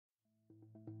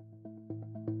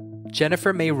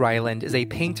Jennifer May Reiland is a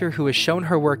painter who has shown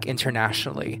her work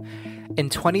internationally. In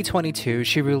 2022,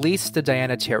 she released the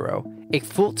Diana Tarot, a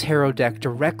full tarot deck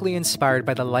directly inspired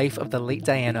by the life of the late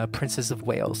Diana, Princess of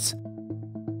Wales.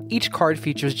 Each card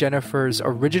features Jennifer's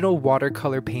original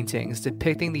watercolor paintings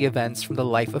depicting the events from the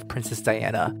life of Princess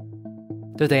Diana.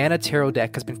 The Diana Tarot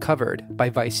deck has been covered by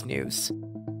Vice News.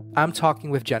 I'm talking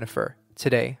with Jennifer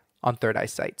today on Third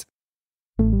Eyesight.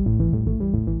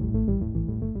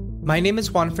 My name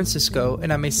is Juan Francisco,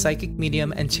 and I'm a psychic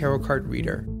medium and tarot card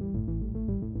reader.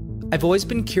 I've always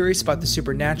been curious about the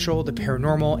supernatural, the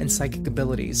paranormal, and psychic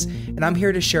abilities, and I'm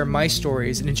here to share my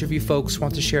stories and interview folks who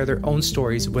want to share their own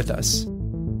stories with us.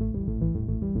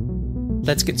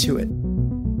 Let's get to it.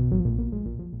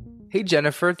 Hey,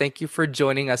 Jennifer, thank you for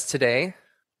joining us today.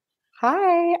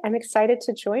 Hi, I'm excited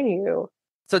to join you.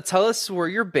 So tell us where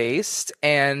you're based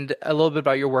and a little bit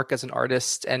about your work as an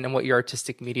artist and what your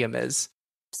artistic medium is.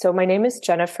 So my name is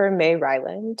Jennifer May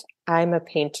Reiland. I'm a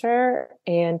painter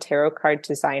and tarot card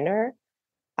designer.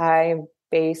 I'm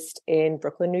based in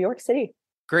Brooklyn, New York City.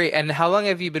 Great. And how long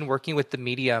have you been working with the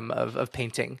medium of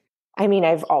painting? I mean,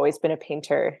 I've always been a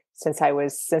painter since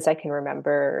I can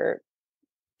remember.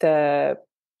 My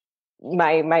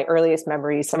earliest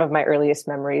memories, some of my earliest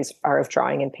memories are of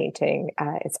drawing and painting.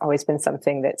 It's always been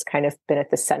something that's kind of been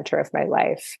at the center of my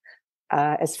life.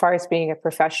 As far as being a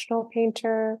professional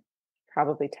painter,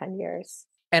 probably 10 years.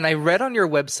 And I read on your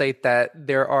website that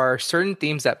there are certain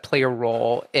themes that play a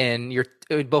role in your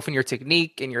both in your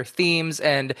technique and your themes.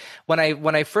 And when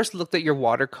I first looked at your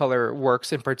watercolor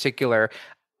works in particular,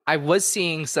 I was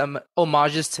seeing some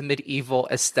homages to medieval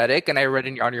aesthetic, and I read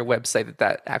on your website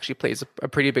that actually plays a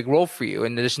pretty big role for you,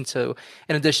 in addition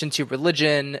to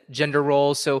religion, gender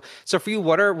roles. So for you,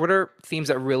 what are themes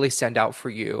that really stand out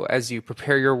for you as you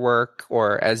prepare your work,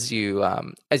 or as you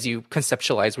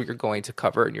conceptualize what you're going to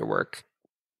cover in your work?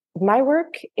 My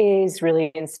work is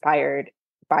really inspired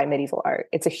by medieval art.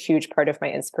 It's a huge part of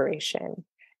my inspiration.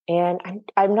 And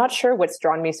I'm not sure what's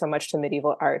drawn me so much to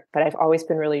medieval art, but I've always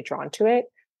been really drawn to it.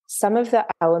 Some of the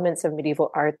elements of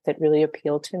medieval art that really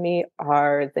appeal to me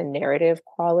are the narrative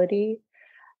quality.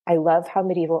 I love how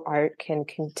medieval art can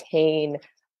contain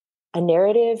a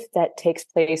narrative that takes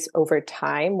place over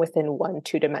time within one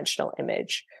two-dimensional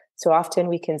image. So often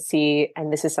we can see,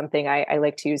 and this is something I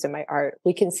like to use in my art,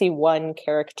 we can see one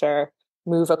character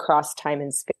move across time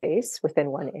and space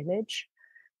within one image.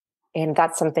 And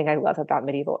that's something I love about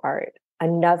medieval art.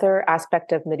 Another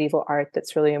aspect of medieval art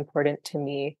that's really important to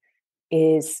me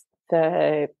is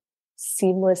the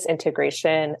seamless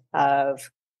integration of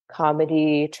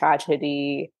comedy,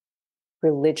 tragedy,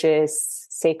 religious,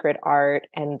 sacred art,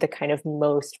 and the kind of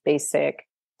most basic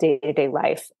day-to-day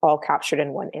life all captured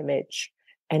in one image.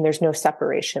 And there's no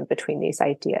separation between these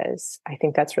ideas. I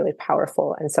think that's really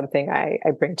powerful and something I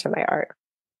bring to my art.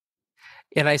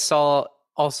 And I saw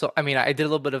also, I did a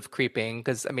little bit of creeping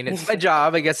because, it's my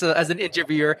job, I guess, as an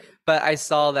interviewer, but I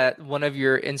saw that one of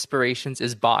your inspirations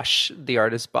is Bosch, the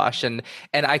artist Bosch. And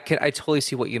I totally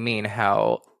see what you mean,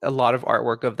 how a lot of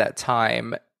artwork of that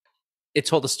time, it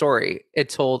told a story. It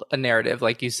told a narrative,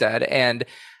 like you said. And have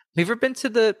you ever been to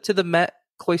the Met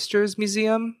Cloisters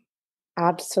Museum?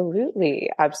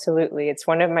 Absolutely. Absolutely. It's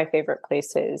one of my favorite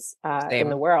places in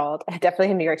the world,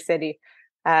 definitely in New York City.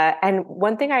 And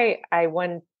one thing I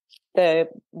won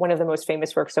one of the most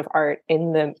famous works of art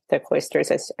in the cloisters,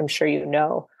 as I'm sure you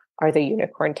know, are the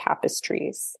unicorn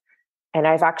tapestries. And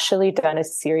I've actually done a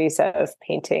series of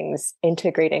paintings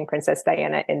integrating Princess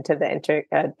Diana into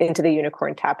the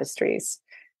unicorn tapestries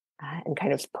and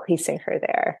kind of placing her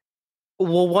there.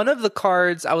 Well, one of the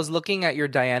cards, I was looking at your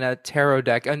Diana tarot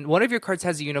deck, and one of your cards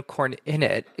has a unicorn in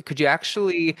it. Could you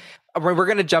actually, we're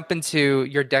going to jump into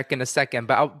your deck in a second,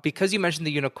 but because you mentioned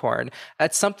the unicorn,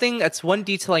 that's one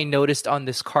detail I noticed on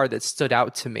this card that stood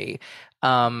out to me.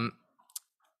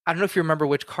 I don't know if you remember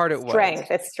which card it was.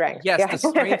 It's strength. Yes, yeah. The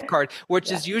strength card,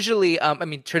 which is usually,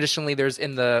 traditionally there's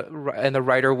in the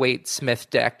Rider-Waite-Smith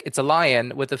deck, it's a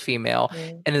lion with a female,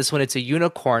 and this one it's a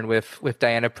unicorn with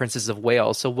Diana, Princess of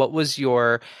Wales. So what was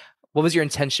your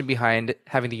intention behind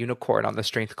having the unicorn on the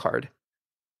strength card?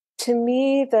 To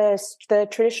me, the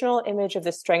traditional image of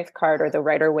the strength card or the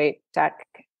Rider-Waite deck,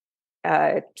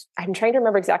 I'm trying to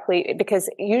remember exactly, because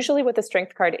usually what the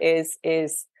strength card is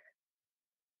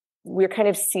we're kind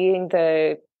of seeing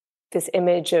this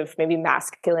image of maybe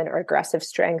masculine or aggressive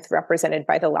strength represented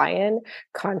by the lion,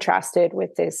 contrasted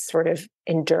with this sort of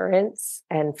endurance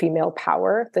and female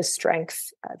power, the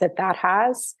strength that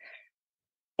has.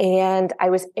 And I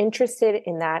was interested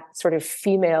in that sort of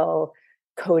female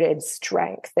coded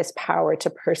strength, this power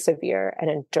to persevere and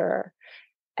endure.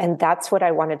 And that's what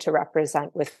I wanted to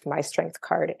represent with my strength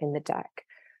card in the deck.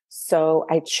 So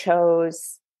I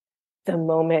chose the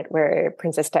moment where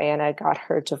Princess Diana got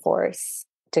her divorce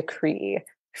decree,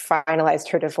 finalized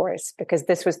her divorce, because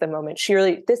this was the moment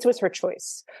this was her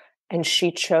choice. And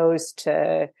she chose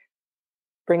to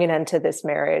bring an end to this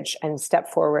marriage and step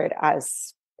forward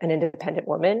as an independent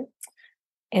woman.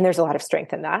 And there's a lot of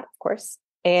strength in that, of course.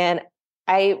 And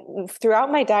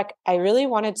throughout my deck, I really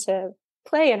wanted to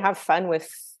play and have fun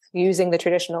with using the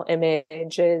traditional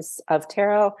images of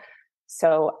tarot.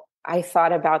 So I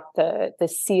thought about the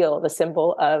seal, the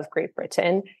symbol of Great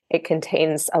Britain. It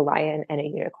contains a lion and a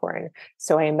unicorn.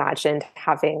 So I imagined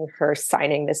having her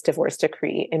signing this divorce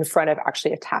decree in front of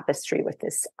actually a tapestry with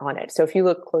this on it. So if you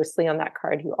look closely on that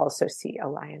card, you also see a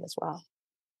lion as well.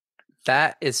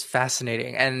 That is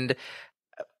fascinating. And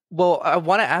well, I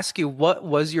want to ask you, what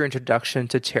was your introduction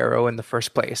to tarot in the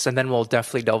first place? And then we'll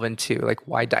definitely delve into like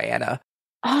why Diana.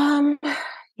 Um,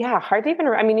 yeah, hardly even,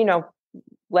 I mean,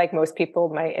 like most people,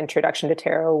 my introduction to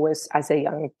tarot was as a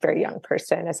very young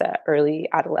person, as an early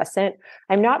adolescent.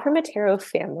 I'm not from a tarot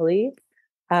family.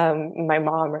 My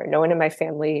mom or no one in my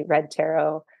family read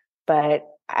tarot, but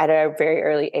at a very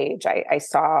early age, I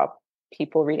saw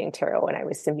people reading tarot and I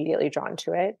was immediately drawn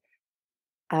to it.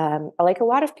 Like a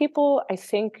lot of people, I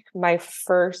think I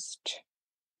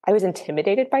was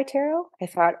intimidated by tarot. I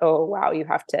thought, oh, wow, you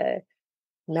have to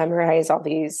memorize all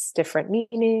these different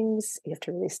meanings. You have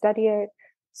to really study it.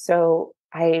 So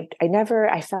I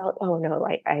felt, oh no,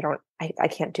 I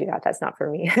can't do that. That's not for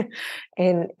me.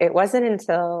 And it wasn't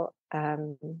until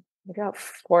about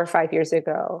 4 or 5 years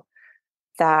ago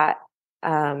that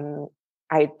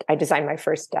I designed my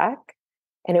first deck.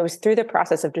 And it was through the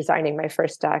process of designing my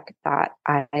first deck that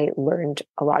I learned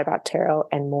a lot about tarot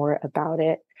and more about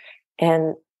it.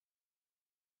 And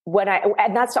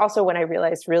that's also when I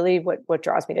realized really what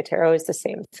draws me to tarot is the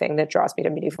same thing that draws me to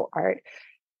medieval art.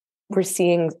 We're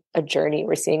seeing a journey,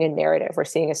 we're seeing a narrative, we're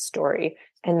seeing a story.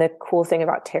 And the cool thing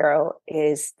about tarot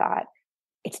is that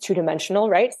it's two-dimensional,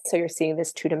 right? So you're seeing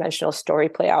this two-dimensional story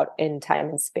play out in time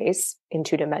and space in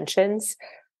 2 dimensions.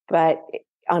 But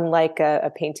unlike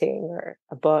a painting or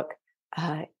a book,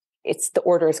 it's the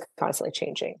order is constantly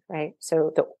changing, right?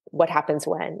 So what happens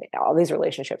when all these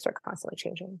relationships are constantly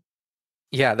changing.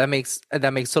 Yeah, that makes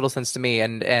total sense to me.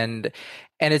 And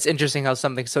it's interesting how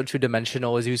something so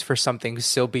two-dimensional is used for something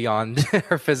so beyond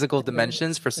our physical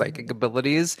dimensions for psychic Mm-hmm.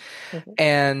 abilities. Mm-hmm.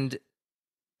 And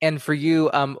And for you,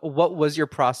 what was your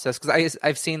process? Because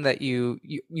I've seen that you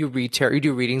read tarot, you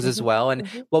do readings as Mm-hmm. well. And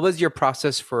Mm-hmm. what was your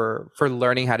process for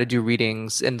learning how to do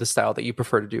readings in the style that you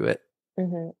prefer to do it?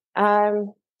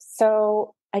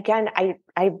 So again,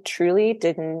 I truly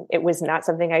didn't. It was not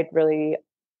something I really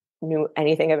knew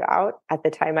anything about at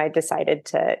the time. I decided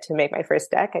to make my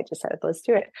first deck. I just said, let's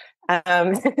do it.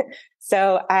 Um,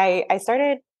 so I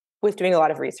started with doing a lot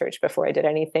of research before I did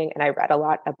anything, and I read a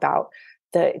lot about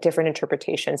the different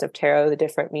interpretations of tarot, the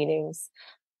different meanings,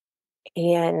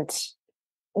 and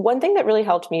one thing that really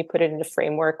helped me put it into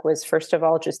framework was, first of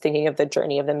all, just thinking of the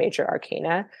journey of the major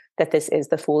arcana, that this is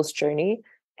the fool's journey,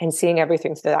 and seeing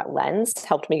everything through that lens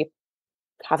helped me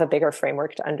have a bigger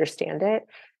framework to understand it.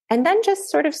 And then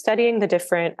just sort of studying the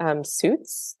different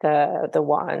suits, the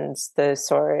wands, the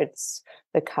swords,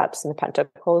 the cups, and the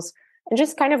pentacles, and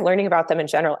just kind of learning about them in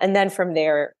general. And then from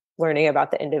there, learning about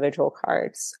the individual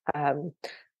cards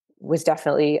was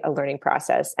definitely a learning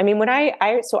process. I mean, when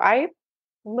I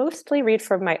mostly read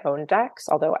from my own decks,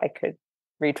 although I could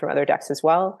read from other decks as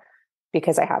well,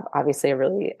 because I have obviously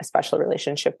a special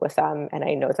relationship with them and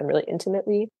I know them really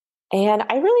intimately. And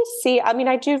I really see, I mean,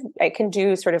 I can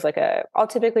do sort of I'll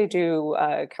typically do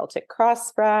a Celtic cross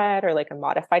spread or like a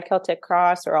modified Celtic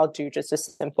cross, or I'll do just a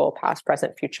simple past,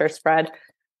 present, future spread.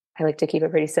 I like to keep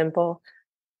it pretty simple.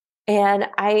 And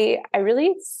I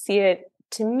really see it,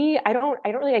 to me, I don't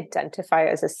really identify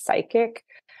as a psychic.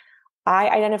 I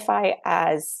identify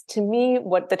as, to me,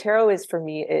 what the tarot is for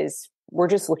me is we're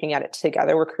just looking at it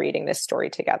together. We're creating this story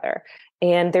together.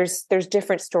 And there's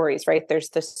different stories, right? There's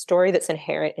the story that's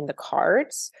inherent in the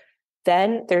cards.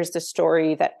 Then there's the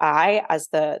story that I, as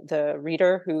the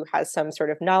reader who has some sort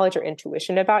of knowledge or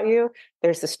intuition about you,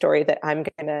 there's the story that I'm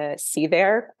going to see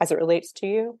there as it relates to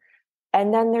you.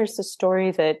 And then there's the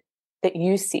story that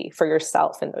you see for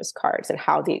yourself in those cards and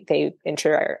how they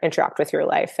interact with your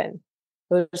life. And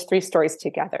those three stories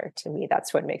together, to me,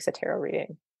 that's what makes a tarot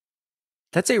reading.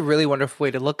 That's a really wonderful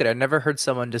way to look at it. I've never heard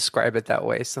someone describe it that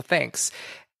way. So thanks.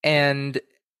 And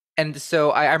And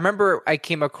so I remember I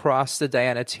came across the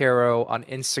Diana Tarot on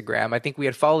Instagram. I think we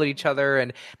had followed each other,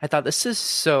 and I thought this is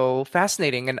so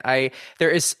fascinating. And I there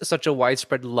is such a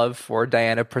widespread love for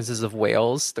Diana, Princess of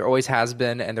Wales. There always has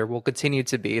been, and there will continue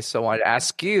to be. So I wanted to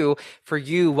ask you, for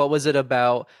you, what was it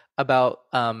about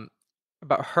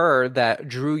her that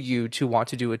drew you to want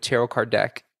to do a tarot card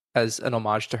deck as an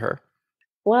homage to her?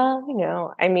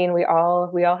 Well, I mean, we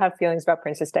all have feelings about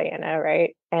Princess Diana,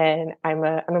 right? And I'm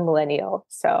a millennial,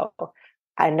 so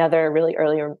another really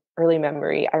early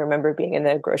memory. I remember being in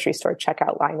the grocery store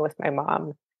checkout line with my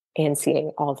mom and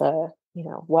seeing all the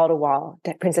wall to wall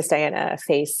Princess Diana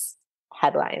face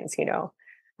headlines.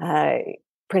 Uh,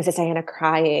 Princess Diana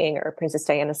crying, or Princess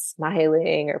Diana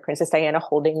smiling, or Princess Diana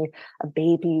holding a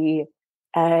baby,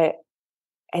 uh,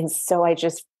 and so I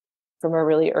just from a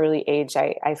really early age,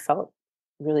 I felt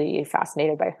really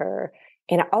fascinated by her.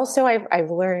 And also I've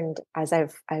learned as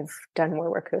I've done more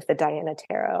work with the Diana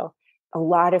Tarot, a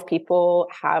lot of people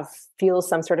have feel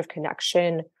some sort of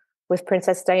connection with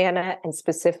Princess Diana, and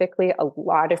specifically a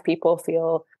lot of people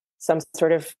feel some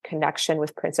sort of connection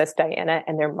with Princess Diana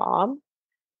and their mom,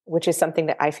 which is something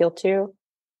that I feel too.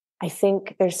 I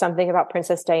think there's something about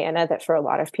Princess Diana that for a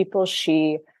lot of people,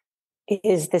 she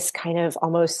is this kind of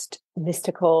almost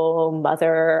mystical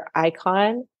mother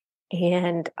icon.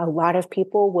 And a lot of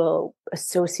people will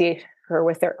associate her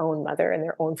with their own mother and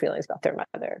their own feelings about their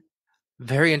mother.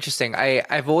 Very interesting.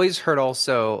 I've always heard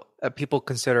also people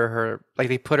consider her like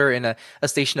they put her in a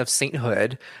station of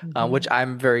sainthood, which Mhm.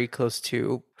 I'm very close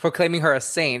to, proclaiming her a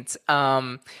saint.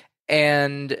 And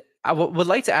I would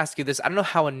like to ask you this. I don't know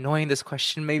how annoying this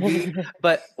question may be,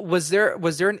 but was there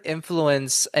an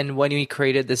influence in when you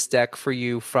created this deck for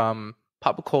you from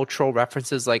pop cultural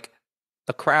references like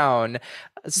The Crown,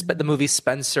 the movie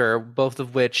Spencer, both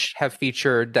of which have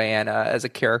featured Diana as a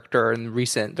character in the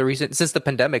recent since the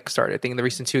pandemic started, I think in the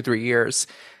recent 2 3 years.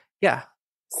 Yeah,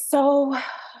 So,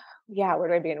 yeah, where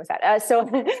do I begin with that? So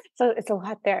it's a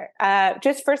lot there.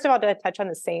 Just first of all, to touch on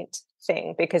the saint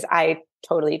thing, because I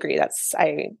totally agree.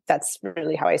 That's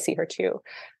really how I see her too.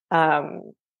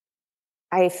 Um,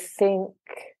 I think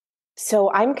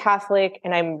so. I'm Catholic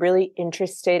and I'm really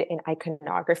interested in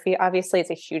iconography. Obviously,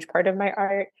 it's a huge part of my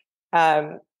art.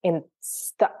 And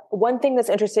the one thing that's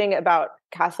interesting about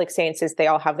Catholic saints is they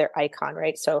all have their icon,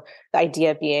 right? So the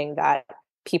idea being that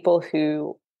people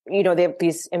who,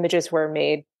 these images were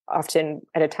made often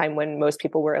at a time when most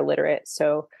people were illiterate.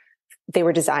 So they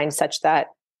were designed such that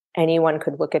anyone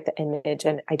could look at the image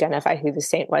and identify who the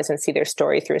saint was and see their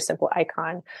story through a simple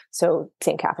icon. So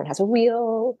Saint Catherine has a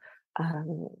wheel,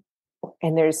 um,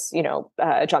 and there's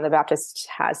John the Baptist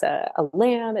has a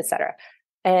lamb, etc.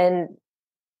 And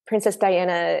Princess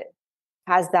Diana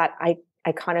has that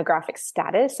iconographic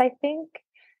status. I think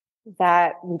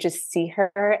that we just see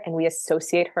her and we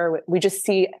associate her with, we just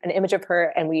see an image of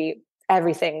her and we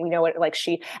everything we know it like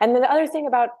she. And then the other thing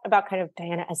about kind of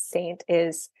Diana as saint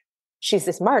is she's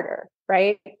this martyr,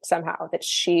 right? Somehow that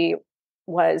she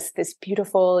was this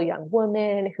beautiful young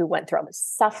woman who went through all this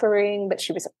suffering, but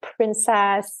she was a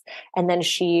princess, and then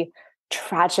she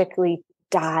tragically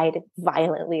died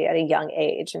violently at a young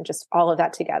age. And just all of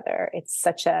that together, it's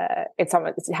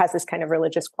almost, it has this kind of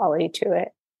religious quality to it,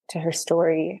 to her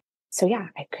story. So yeah,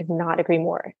 I could not agree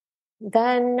more.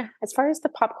 Then as far as the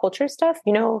pop culture stuff,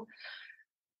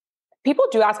 people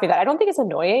do ask me that. I don't think it's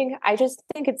annoying. I just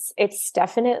think it's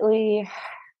definitely,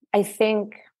 I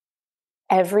think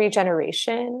every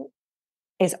generation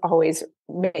is always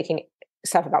making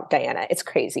stuff about Diana. It's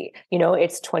crazy.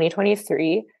 It's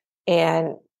 2023,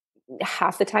 and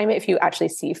half the time, if you actually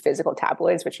see physical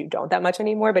tabloids, which you don't that much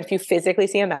anymore, but if you physically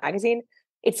see a magazine,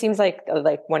 it seems like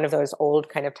one of those old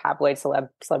kind of tabloid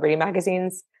celebrity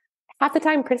magazines. Half the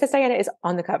time, Princess Diana is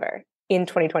on the cover in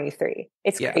 2023.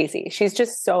 It's yeah. crazy. She's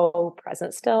just so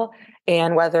present still.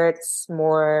 And whether it's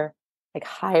more like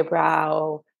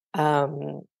highbrow,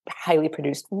 highly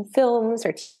produced films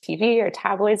or TV or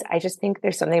tabloids, I just think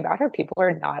there's something about her. People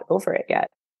are not over it yet.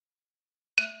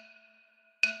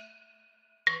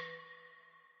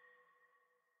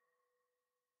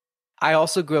 I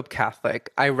also grew up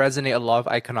Catholic. I resonate a lot of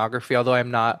iconography, although I'm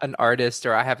not an artist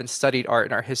or I haven't studied art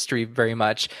and art history very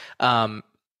much. Um,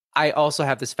 I also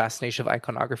have this fascination of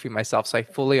iconography myself, so I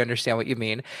fully understand what you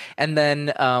mean. And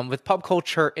then with pop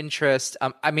culture interest,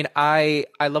 I mean, I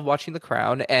love watching The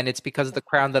Crown, and it's because of The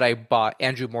Crown that I bought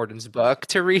Andrew Morton's book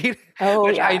to read, Oh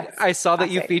which yeah, it's I saw that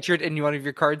you classic. featured in one of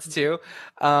your cards too.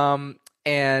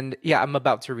 And yeah, I'm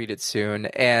about to read it soon.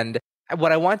 And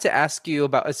what I want to ask you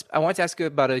about is I want to ask you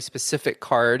about a specific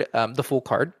card, the full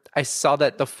card. I saw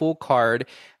that the full card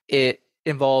it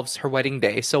involves her wedding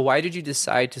day. So why did you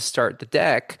decide to start the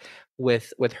deck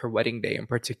with her wedding day in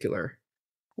particular?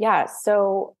 Yeah.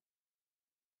 So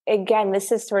again,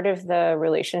 this is sort of the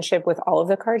relationship with all of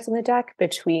the cards in the deck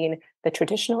between the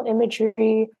traditional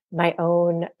imagery, my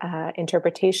own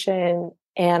interpretation,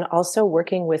 and also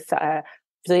working with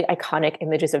really iconic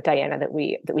images of Diana that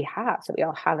we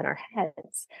all have in our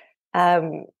heads.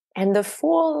 And the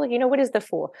Fool, what is the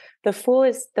Fool? The Fool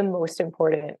is the most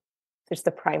important. It's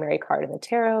the primary card in the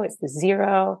tarot. It's the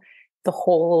zero. The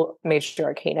whole major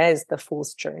arcana is the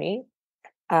Fool's journey.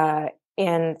 Uh,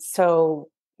 and so,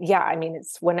 yeah, I mean,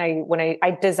 it's when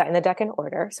I designed the deck in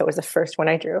order. So it was the first one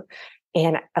I drew.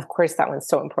 And of course, that one's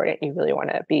so important. You really want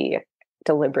to be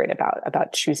deliberate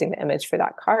about choosing the image for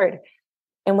that card.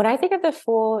 And when I think of the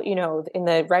Fool, in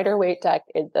the Rider-Waite deck,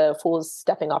 the Fool is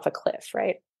stepping off a cliff,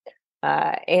 right?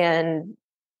 And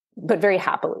but very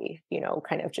happily,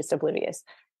 kind of just oblivious.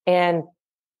 And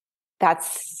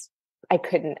that's I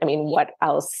mean, what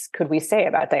else could we say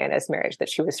about Diana's marriage? That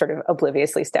she was sort of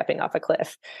obliviously stepping off a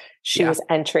cliff. She Yeah. was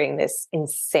entering this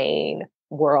insane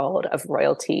world of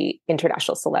royalty,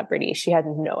 international celebrity. She had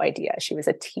no idea. She was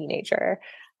a teenager.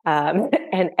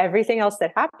 And everything else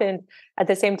that happened at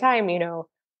the same time,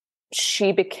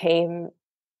 she became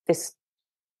this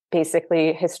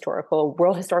basically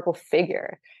world historical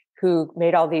figure who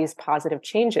made all these positive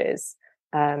changes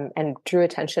and drew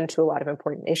attention to a lot of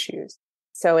important issues.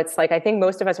 So it's like, I think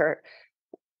most of us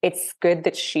it's good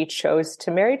that she chose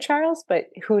to marry Charles, but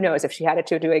who knows if she had it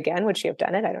to do again, would she have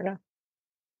done it? I don't know.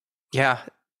 Yeah.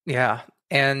 Yeah.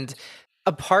 And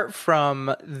apart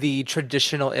from the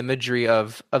traditional imagery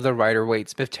of the Rider-Waite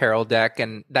Smith Tarot deck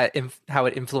and how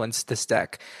it influenced this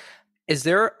deck, is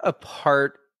there a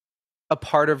part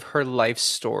of her life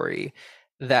story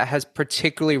that has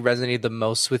particularly resonated the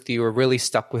most with you or really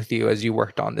stuck with you as you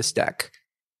worked on this deck?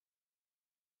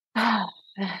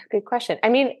 Good question. I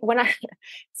mean,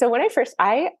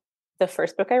 the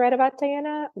first book I read about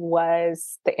Diana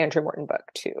was the Andrew Morton book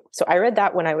too. So I read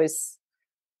that when I was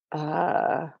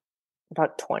uh,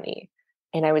 about 20,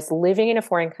 and I was living in a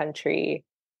foreign country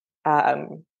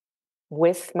um,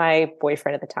 with my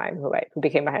boyfriend at the time, who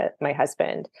became my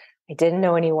husband. I didn't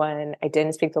know anyone. I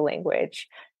didn't speak the language.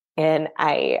 And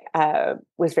I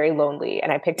was very lonely.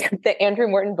 And I picked up the Andrew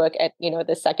Morton book at,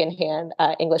 the secondhand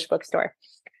English bookstore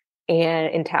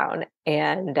and in town.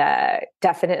 And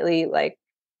definitely, like,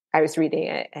 I was reading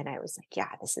it and I was like, yeah,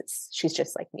 she's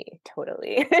just like me,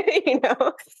 totally,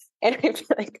 And I feel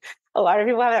like a lot of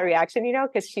people have that reaction,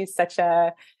 because she's such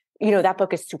a, that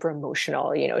book is super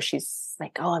emotional. She's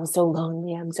like, oh, I'm so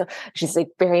lonely. She's like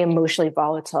very emotionally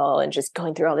volatile and just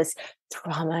going through all this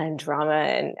trauma and drama.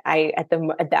 And at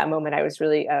that moment, I was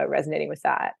really resonating with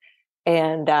that.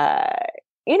 And,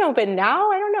 but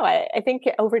now I don't know. I think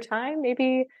over time,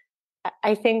 maybe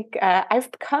I think I've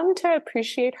come to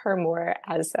appreciate her more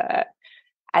as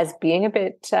being a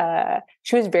bit.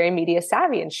 She was very media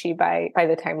savvy, and by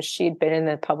the time she'd been in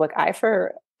the public eye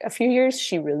for a few years,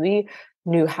 she really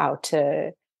knew how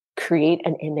to create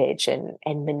an image and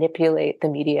manipulate the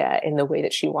media in the way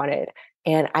that she wanted.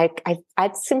 And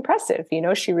it's impressive.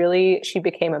 She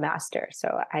became a master.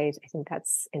 So I think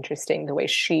that's interesting, the way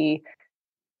she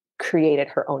created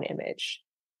her own image.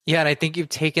 Yeah, and I think you've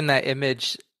taken that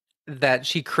image that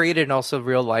she created and also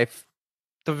real life,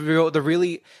 the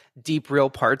really deep real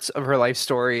parts of her life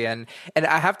story. And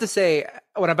I have to say,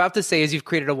 what I'm about to say is you've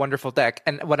created a wonderful deck.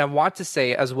 And what I want to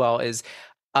say as well is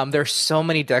there's so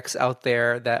many decks out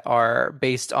there that are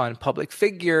based on public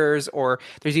figures, or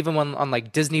there's even one on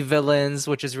like Disney villains,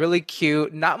 which is really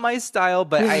cute. Not my style,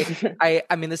 but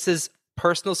I mean, this is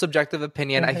personal subjective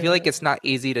opinion. I feel like it's not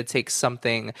easy to take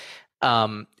something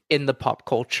in the pop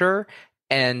culture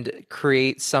and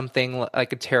create something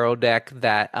like a tarot deck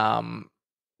that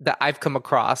I've come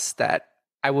across that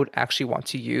I would actually want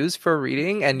to use for a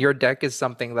reading. And your deck is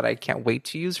something that I can't wait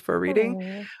to use for a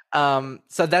reading. Oh.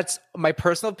 So that's my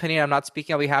personal opinion. I'm not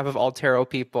speaking on behalf of all tarot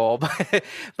people,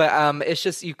 but it's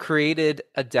just you created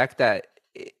a deck that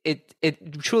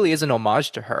it truly is an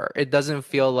homage to her. It doesn't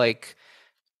feel like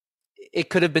it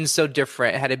could have been so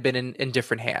different had it been in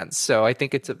different hands. So I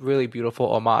think it's a really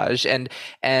beautiful homage. And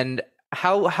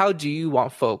how do you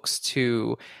want folks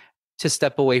to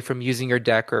step away from using your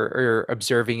deck or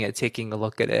observing it, taking a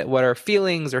look at it? What are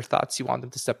feelings or thoughts you want them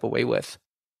to step away with?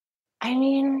 I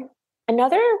mean,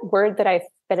 another word that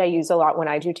I use a lot when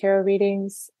I do tarot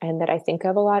readings and that I think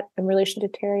of a lot in relation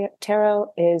to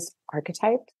tarot is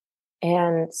archetype.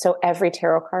 And so every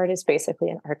tarot card is basically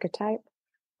an archetype,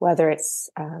 whether it's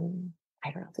I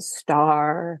don't know, the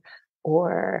star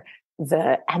or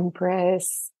the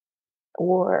empress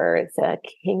or the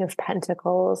king of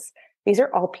pentacles. these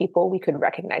are all people we could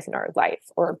recognize in our life,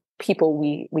 or people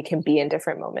we can be in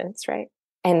different moments, right?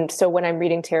 And so when I'm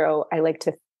reading tarot, I like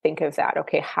to think of that.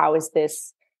 Okay, how is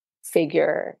this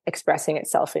figure expressing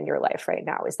itself in your life right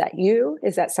now? Is that you?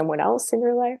 Is that someone else in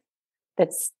your life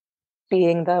that's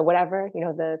being the whatever,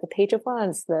 the Page of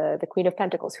Wands, the Queen of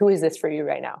Pentacles? Who is this for you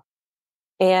right now?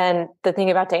 And the thing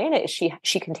about Diana is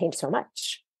she contained so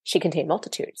much. She contained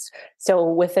multitudes. So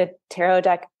with a tarot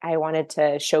deck, I wanted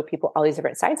to show people all these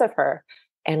different sides of her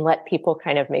and let people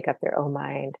kind of make up their own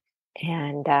mind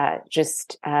and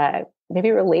just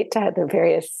maybe relate to the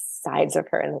various sides of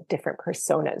her and the different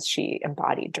personas she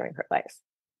embodied during her life.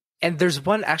 And there's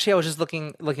one, actually, I was just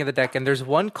looking at the deck, and there's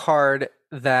one card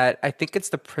that I think it's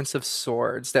the Prince of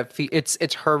Swords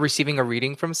it's her receiving a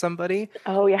reading from somebody.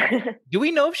 Oh yeah. Do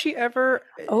we know if she ever?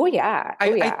 Oh yeah.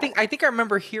 Oh yeah. I think I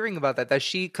remember hearing about that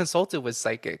she consulted with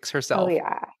psychics Oh herself.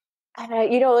 yeah.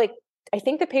 Like I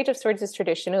think the Page of Swords is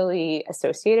traditionally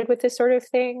associated with this sort of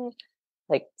thing,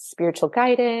 like spiritual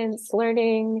guidance,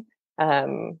 learning,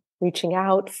 reaching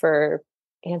out for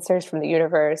answers from the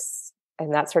universe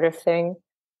and that sort of thing.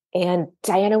 And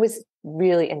Diana was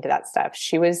really into that stuff.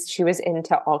 She was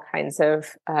into all kinds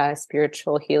of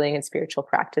spiritual healing and spiritual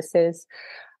practices,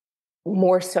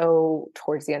 more so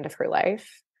towards the end of her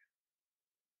life.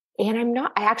 And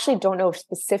I actually don't know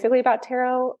specifically about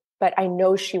tarot, but I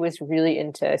know she was really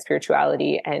into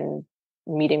spirituality and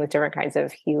meeting with different kinds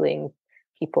of healing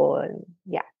people. And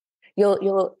yeah,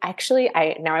 you'll actually,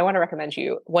 I want to recommend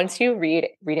you, once you read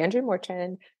Andrew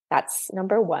Morton, that's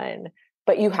number one.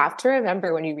 But you have to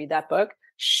remember, when you read that book,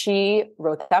 she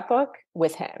wrote that book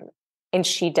with him, and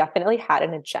she definitely had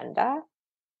an agenda,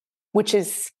 which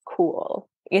is cool,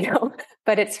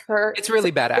 but it's her. It's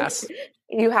really badass.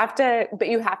 You have to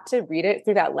read it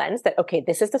through that lens that, okay,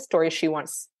 this is the story she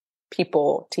wants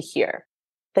people to hear.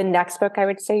 The next book I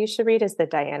would say you should read is the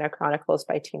Diana Chronicles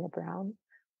by Tina Brown,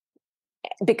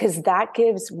 because that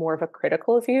gives more of a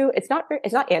critical view. It's not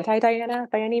anti-Diana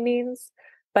by any means,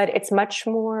 but it's much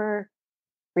more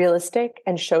realistic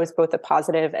and shows both the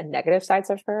positive and negative sides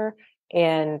of her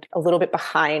and a little bit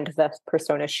behind the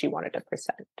persona she wanted to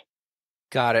present.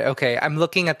 Got it. Okay. I'm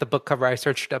looking at the book cover. I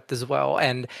searched up as well.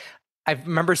 And I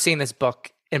remember seeing this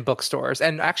book in bookstores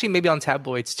and actually maybe on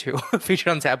tabloids too, featured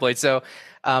on tabloids. So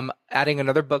adding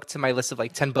another book to my list of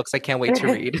like 10 books I can't wait to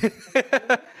read.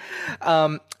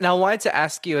 Now I wanted to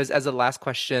ask you as a last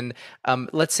question,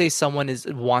 let's say someone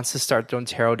wants to start their own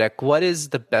tarot deck. What is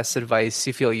the best advice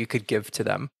you feel you could give to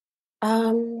them?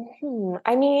 I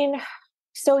mean,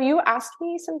 so you asked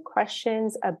me some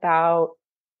questions about,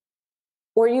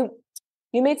 or you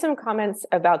made some comments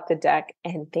about the deck,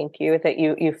 and thank you that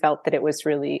you felt that it was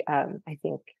really,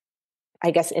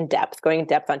 I guess, going in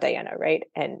depth on Diana, right?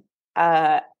 And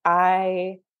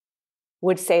I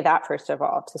would say that, first of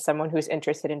all, to someone who's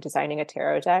interested in designing a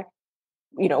tarot deck,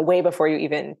 way before you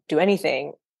even do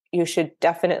anything, you should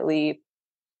definitely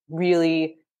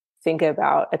really think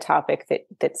about a topic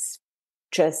that's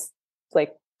just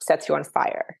like sets you on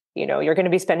fire. You're going to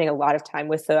be spending a lot of time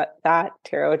with that.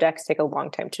 Tarot decks take a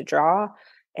long time to draw,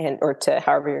 or to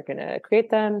however you're going to create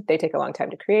them. They take a long time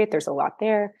to create. There's a lot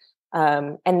there.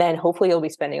 And then hopefully you'll be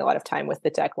spending a lot of time with the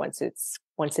deck once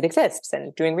it exists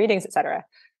and doing readings, etc.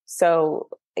 So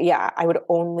yeah, I would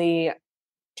only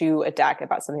do a deck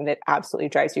about something that absolutely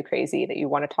drives you crazy, that you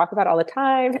want to talk about all the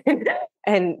time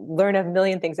and learn a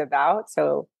million things about.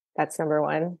 So that's number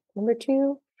one. Number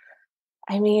two,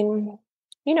 I mean,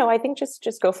 I think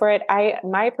just go for it.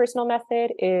 My personal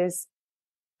method is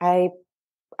I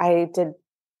did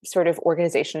sort of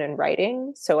organization and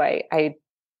writing. So I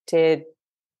did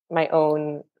my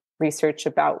own research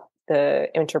about the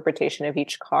interpretation of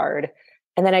each card.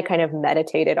 And then I kind of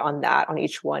meditated on that, on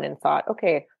each one, and thought,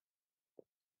 okay,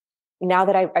 now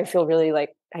that I feel really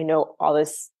like I know all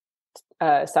this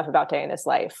stuff about Diana's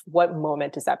life, what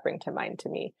moment does that bring to mind to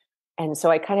me? And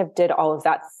so I kind of did all of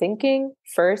that thinking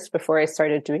first before I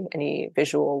started doing any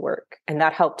visual work. And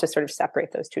that helped to sort of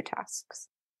separate those two tasks.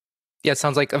 Yeah, it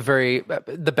sounds like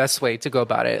the best way to go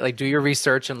about it. Like, do your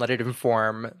research and let it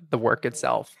inform the work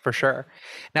itself, for sure.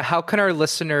 Now, how can our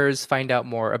listeners find out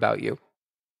more about you?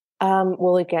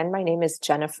 Well, again, my name is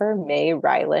Jennifer May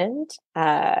Reiland.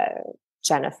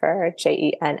 Jennifer,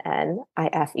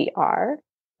 Jenniffer,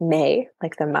 May,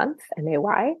 like the month, May,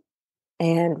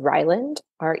 and Reiland,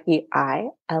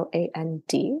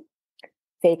 Reiland.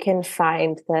 They can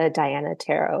find the Diana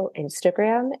Tarot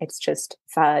Instagram. It's just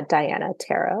the Diana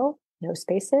Tarot, no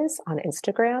spaces, on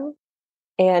Instagram.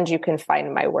 And you can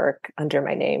find my work under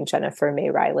my name, Jennifer May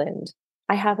Reiland.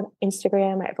 I have an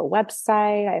Instagram, I have a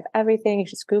website, I have everything. You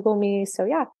just Google me. So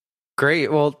yeah.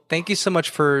 Great. Well, thank you so much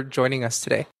for joining us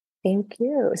today. Thank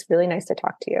you. It was really nice to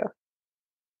talk to you.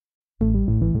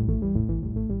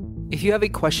 If you have a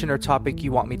question or topic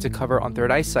you want me to cover on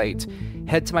Third Eyesight,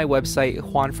 head to my website,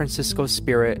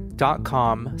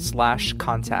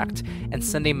 juanfranciscospirit.com/contact, and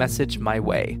send a message my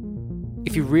way.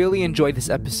 If you really enjoyed this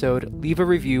episode, leave a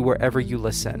review wherever you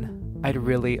listen. I'd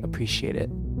really appreciate it.